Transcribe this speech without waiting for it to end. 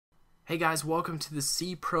Hey guys, welcome to the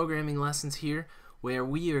C programming lessons here, where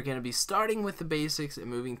we are going to be starting with the basics and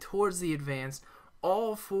moving towards the advanced,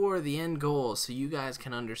 all for the end goal, so you guys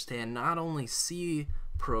can understand not only C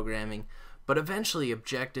programming, but eventually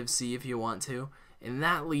Objective-C if you want to, and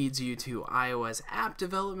that leads you to iOS app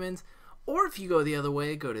development, or if you go the other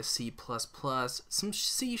way, go to C++, some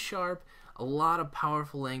C#, a lot of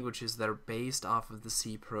powerful languages that are based off of the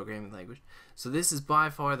C programming language. So this is by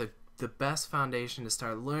far the best foundation to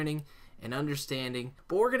start learning and understanding.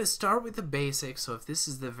 But we're going to start with the basics. So if this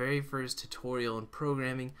is the very first tutorial in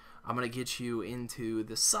programming, I'm going to get you into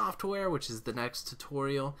the software, which is the next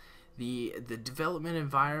tutorial, the development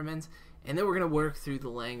environment, and then we're going to work through the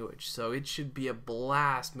language. So it should be a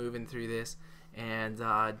blast moving through this and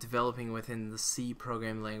developing within the C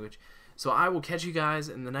programming language. So I will catch you guys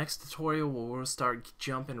in the next tutorial where we'll start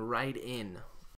jumping right in.